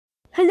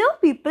Hello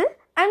people,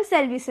 I'm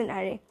Selvi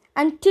Sunare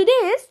and today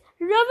is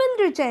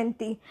Ravindra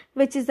Jayanti,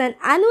 which is an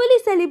annually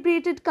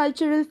celebrated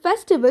cultural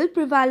festival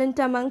prevalent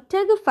among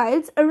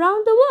Tegophiles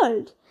around the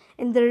world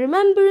in the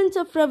remembrance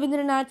of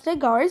Rabindranath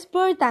Tagore's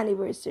birth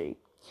anniversary.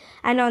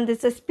 And on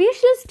this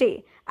auspicious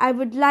day, I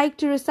would like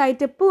to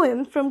recite a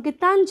poem from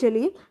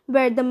Gitanjali,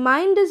 Where the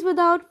Mind is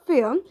Without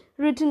Fear,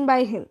 written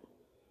by him.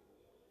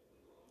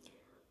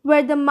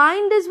 Where the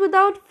mind is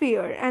without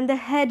fear and the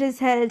head is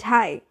held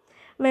high,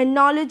 where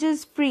knowledge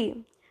is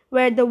free,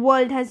 where the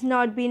world has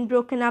not been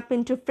broken up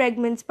into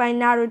fragments by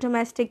narrow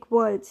domestic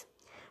worlds,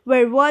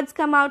 where words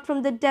come out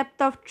from the depth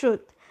of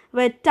truth,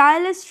 where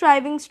tireless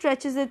striving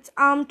stretches its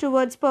arm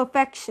towards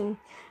perfection,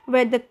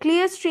 where the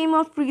clear stream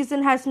of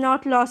reason has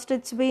not lost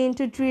its way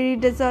into dreary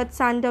desert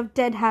sand of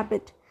dead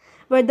habit,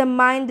 where the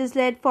mind is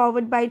led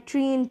forward by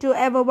tree into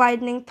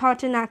ever-widening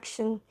thought and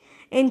action,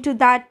 into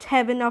that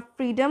heaven of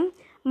freedom,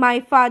 my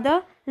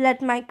Father,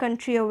 let my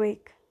country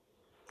awake.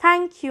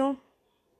 Thank you.